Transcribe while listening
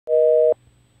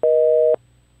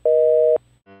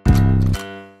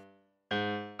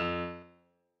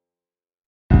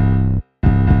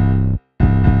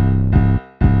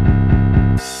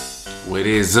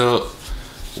is up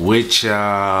with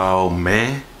y'all,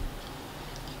 man?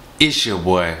 It's your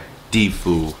boy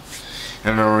D-Fool,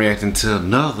 and I'm reacting to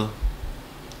another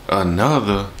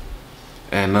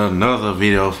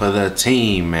video for the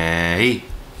team, man. Hey.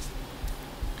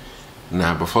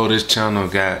 Now, before this channel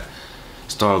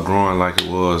started growing like it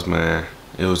was, man,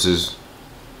 it was just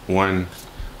one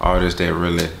artist that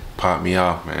really popped me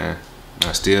off, man.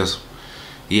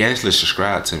 He actually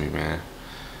subscribed to me, man.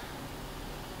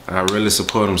 I really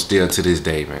support him still to this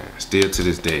day, man. Still to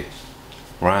this day.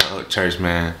 UpChurch,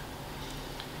 man.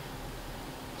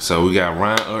 So we got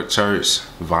UpChurch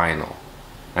Vinyl.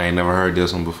 I ain't never heard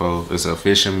this one before. It's an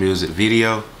official music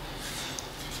video.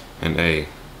 And hey,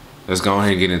 let's go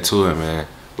ahead and get into it, man.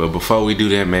 But before we do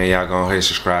that, man, y'all go ahead and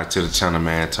subscribe to the channel,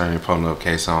 man. Turn your post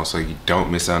notifications on so you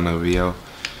don't miss out on the video.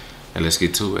 And let's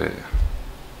get to it.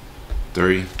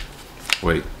 3,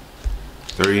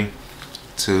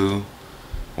 2,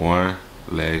 1,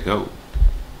 let go.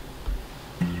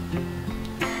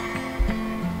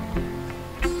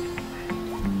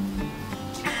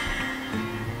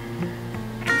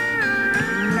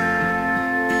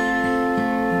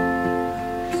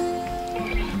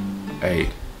 Hey,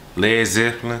 Led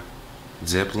Zeppelin,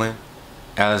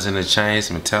 Alice in the Chains,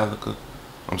 Metallica.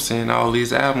 I'm seeing all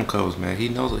these album covers, man. He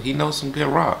knows some good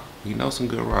rock. He knows some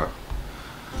good rock.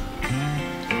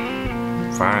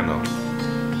 Vinyl.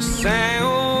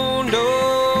 Sound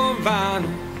of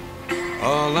vinyl,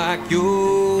 all like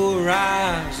your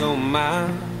eyes on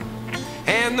mine,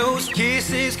 and those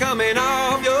kisses coming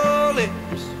off your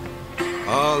lips,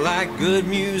 all like good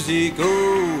music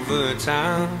over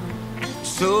time.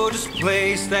 So just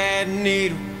place that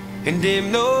needle and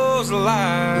dim those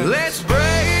lights. Let's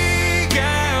break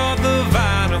out the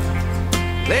vinyl.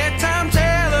 Let time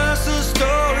tell us a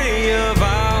story of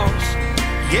ours.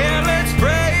 Yeah, let's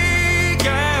break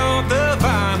out the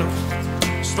vinyl.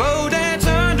 Slow dance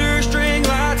under string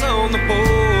lights on the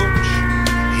porch.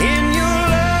 In your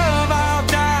love I'll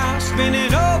die,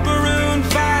 spinning over Maroon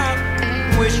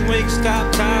 5. Wishing we could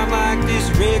stop time like this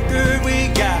record we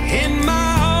got. In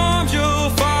my arms you'll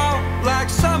fall like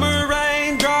summer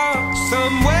raindrops.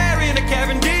 Somewhere in a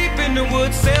cabin deep in the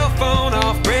woods, cell phone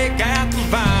off, break out the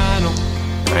vinyl.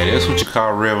 Hey, that's what you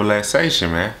call real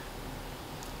relaxation, man.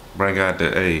 Bring out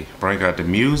the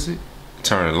music,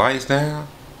 turn the lights down,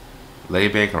 lay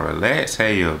back and relax.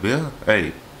 Hey, yo, Bill.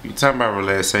 Hey, you talking about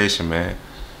relaxation, man.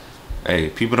 Hey,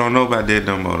 people don't know about that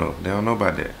no more, though. They don't know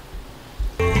about that.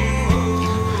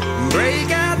 Break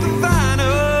out the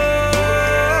vinyl.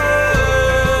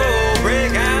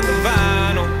 Break out the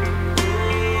vinyl.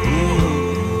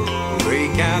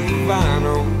 Break out the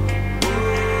vinyl.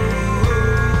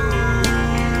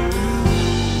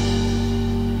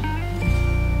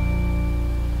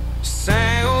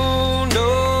 Sound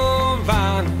of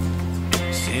vinyl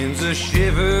sends a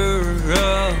shiver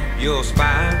up your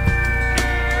spine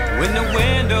when the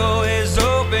window is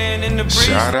open and the breeze.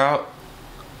 Shout out.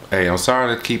 Hey, I'm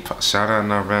sorry to keep shout out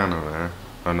Nirvana, man.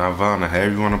 Or Nirvana,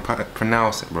 however you want to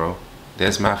pronounce it, bro.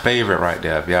 That's my favorite right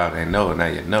there. If y'all didn't know, now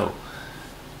you know.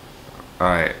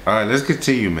 Alright, let's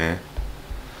continue, man.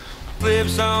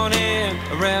 Flips on in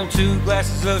around 2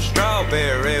 glasses of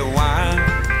strawberry wine.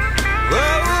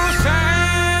 Oh,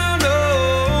 sound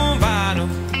of vinyl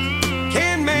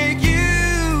can make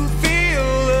you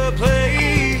feel a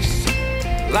place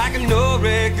like an old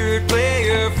record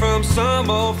player from some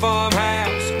old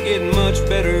farmhouse, getting much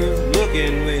better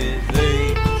looking with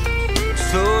age.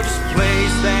 So just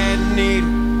place that needle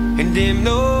and dim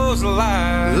those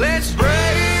lights. Let's break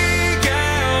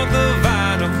out the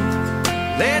vinyl.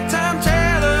 Let time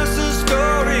tell us a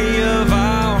story of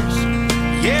ours.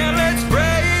 Yeah, let's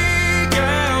break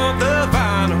out the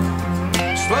vinyl.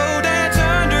 Slow dance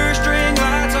under string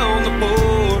lights on the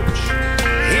porch.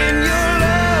 In your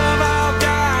love I'll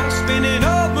die, spinning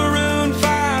over Maroon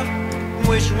 5.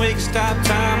 Wishing we could stop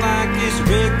time like this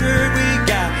record we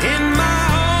got. In my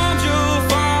arms you'll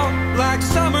fall like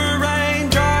summer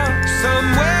raindrops.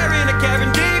 Somewhere in a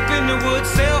cabin deep in the woods,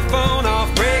 cell phone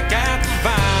off, break out the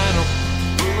vinyl.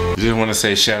 Just want to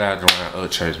say shout out to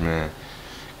UpChurch, man.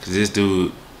 Cause this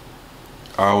dude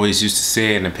always used to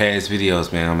say it in the past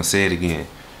videos, man. I'm gonna say it again.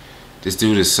 This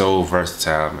dude is so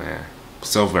versatile, man.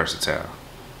 So versatile.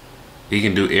 He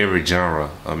can do every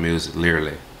genre of music,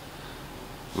 literally.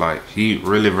 Like, he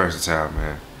really versatile,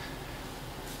 man.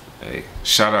 Hey,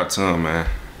 shout out to him, man.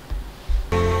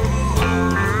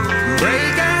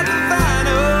 Break out the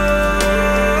vinyl.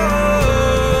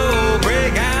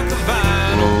 Break out the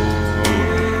vinyl.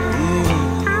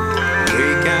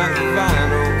 Break out the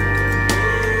vinyl.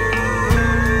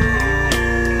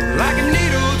 Like a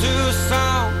needle to a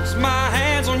song, it's my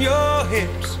hands on your hip.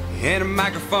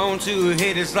 microphone to a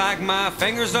hit. It's like my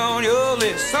fingers on your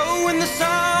lips. So when the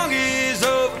song is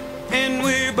over and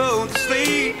we're both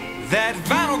asleep, that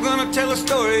vinyl gonna tell a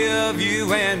story of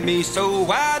you and me. So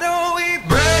why don't we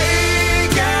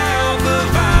break out the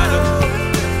vinyl?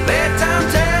 Let time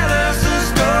tell us a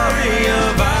story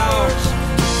of ours.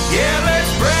 Yeah,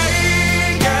 let's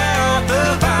break out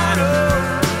the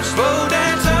vinyl. Slow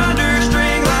dance under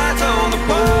string lights on the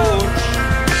porch.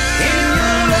 In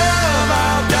your love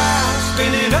I'll die,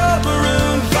 spinning up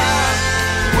Maroon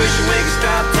 5. Wishing we could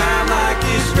stop time like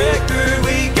this record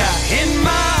we got. In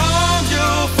my arms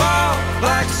you'll fall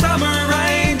like summer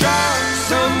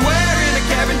raindrops. Somewhere in a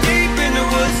cabin deep in the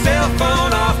woods, cell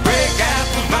phone off. Break out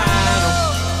the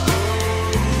vinyl.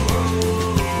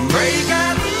 Break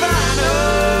out the vinyl.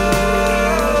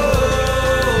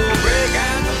 Break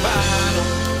out the vinyl.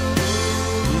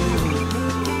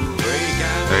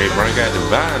 Hey, break out the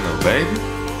vinyl, baby.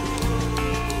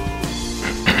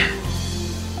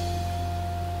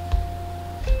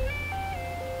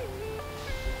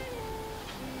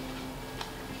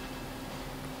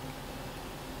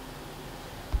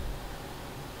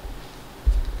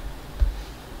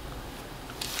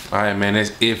 Alright, man,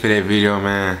 that's it for that video,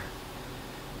 man.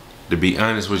 To be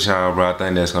honest with y'all, bro, I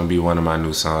think that's gonna be one of my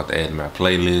new songs to add to my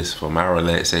playlist for my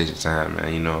relaxation time,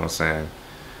 man. You know what I'm saying?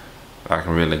 I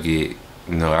can really get,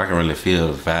 you know, I can really feel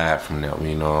the vibe from that,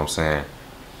 you know what I'm saying?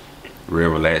 Real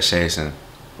relaxation,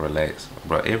 relax.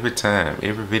 Bro, every time,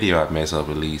 every video I mess up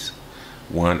at least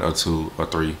 1 or 2 or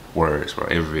 3 words, bro,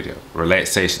 every video.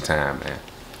 Relaxation time, man.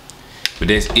 But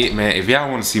that's it, man. If y'all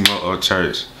want to see more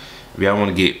UpChurch, if y'all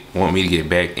want me to get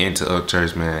back into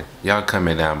UpChurch, man, y'all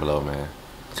comment down below, man.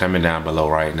 Comment down below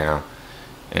right now.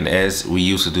 And as we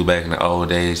used to do back in the old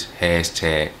days,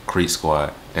 hashtag Creek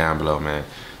Squad down below, man.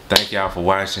 Thank y'all for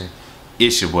watching.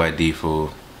 It's your boy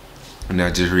D-Fool. And I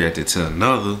just reacted to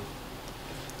another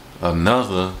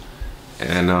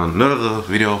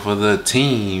video for the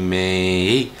team,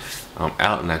 man. I'm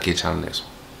out and I'll catch y'all on the next one.